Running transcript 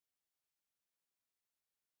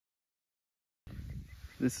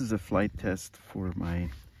This is a flight test for my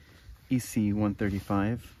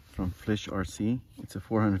EC-135 from Flish RC. It's a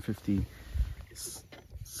 450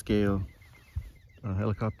 scale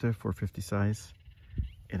helicopter, 450 size.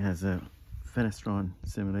 It has a Fenestron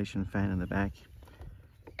simulation fan in the back.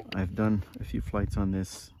 I've done a few flights on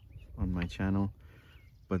this on my channel,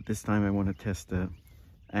 but this time I want to test the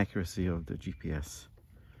accuracy of the GPS.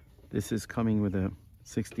 This is coming with a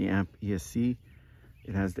 60 amp ESC.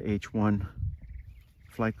 It has the H1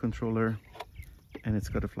 flight controller, and it's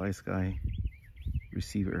got a FlySky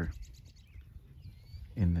receiver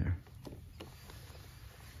in there.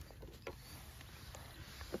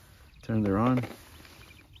 Turn her on.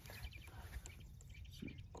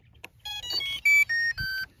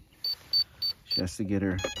 She has to get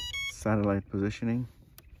her satellite positioning.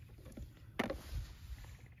 I'll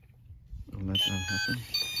let that happen.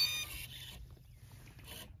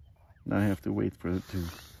 Now I have to wait for it to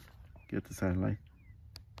get the satellite.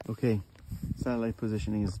 Okay, satellite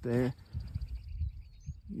positioning is there.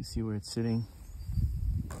 You see where it's sitting.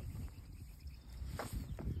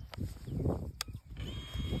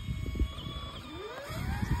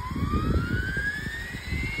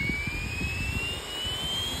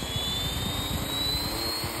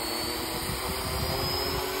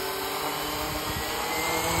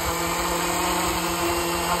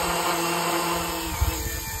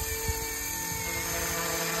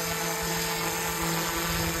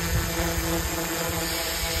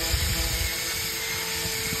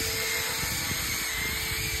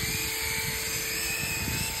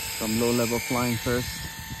 Some low-level flying first.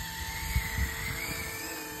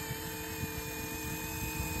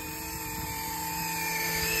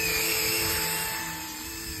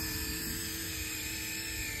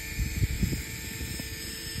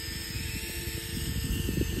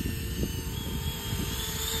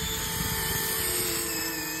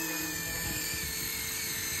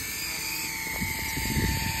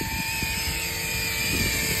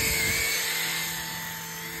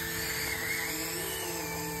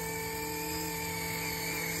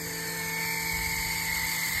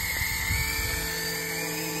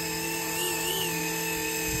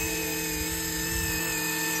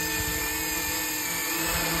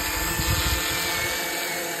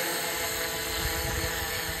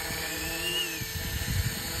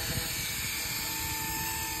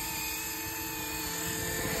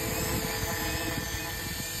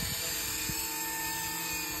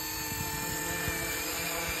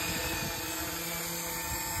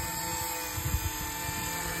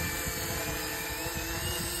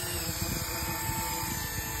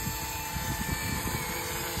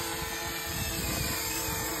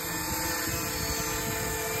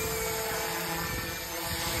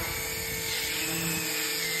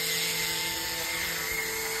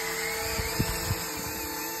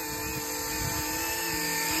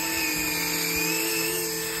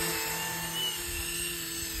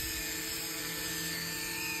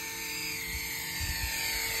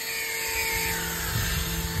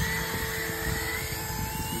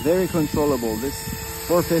 Very controllable. This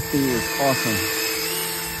 450 is awesome.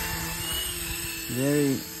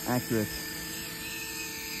 Very accurate.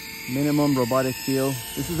 Minimum robotic feel.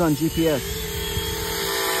 This is on GPS.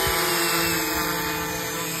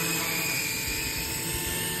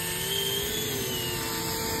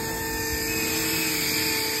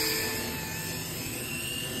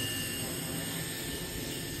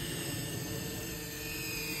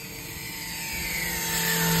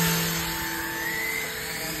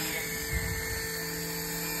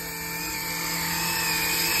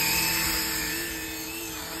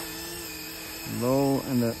 Low,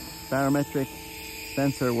 and the barometric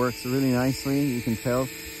sensor works really nicely. You can tell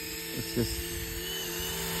it's just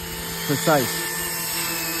precise.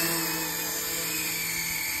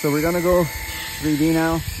 So we're gonna go 3D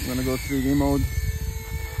now. I'm gonna go 3D mode.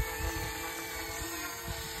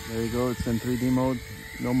 There you go, it's in 3D mode.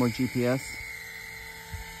 No more GPS.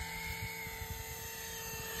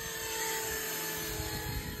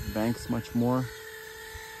 Banks much more.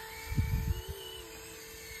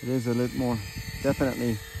 It is a little more,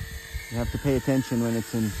 definitely, you have to pay attention when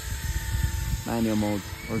it's in manual mode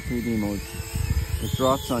or 3D mode. It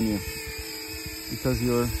drops on you because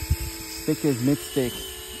your stick is mid-stick,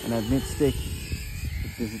 and at mid-stick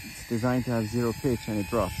it's designed to have zero pitch and it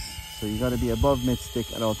drops. So you got to be above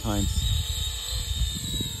mid-stick at all times.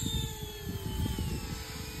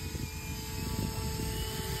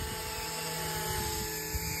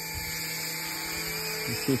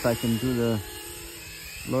 Let's see if I can do the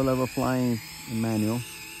low-level flying in manual.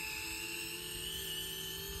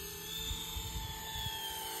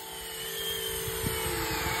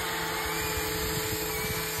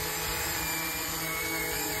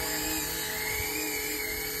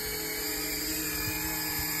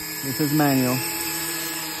 This is manual.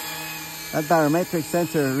 That barometric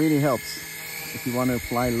sensor really helps if you want to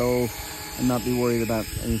fly low and not be worried about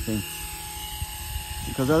anything.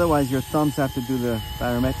 Because otherwise your thumbs have to do the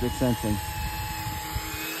barometric sensing.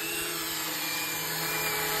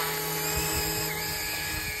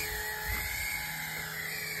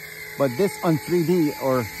 But this on 3D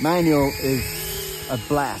or manual is a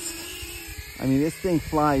blast. I mean, this thing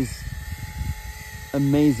flies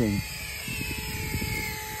amazing.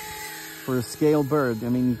 For a scale bird, I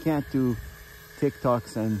mean, you can't do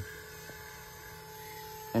tic-tocs and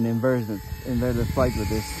inverted flight with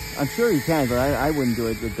this. I'm sure you can, but I wouldn't do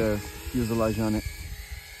it with the fuselage on it.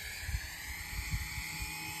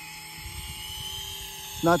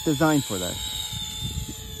 It's not designed for that.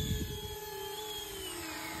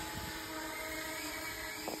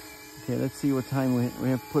 Okay, let's see what time we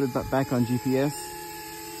have to put it back on GPS.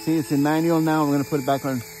 See, it's in manual now. I'm going to put it back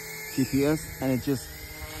on GPS, and it just,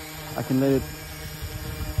 I can let it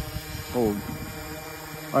hold.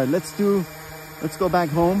 All right, let's go back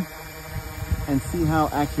home and see how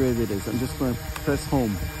accurate it is. I'm just going to press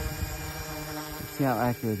home. Let's see how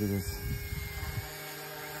accurate it is.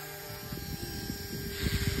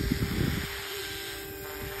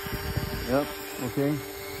 Yep, okay.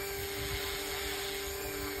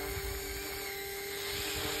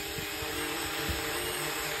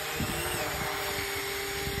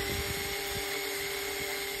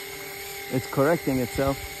 It's correcting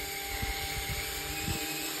itself.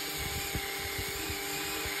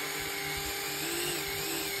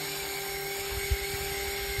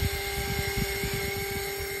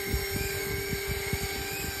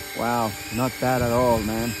 Wow, not bad at all,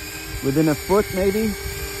 man. Within a foot, maybe?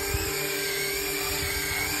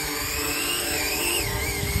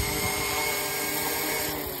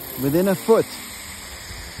 Within a foot.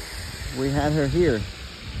 We had her here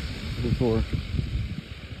before.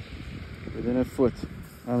 Within a foot.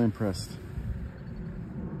 I'm impressed.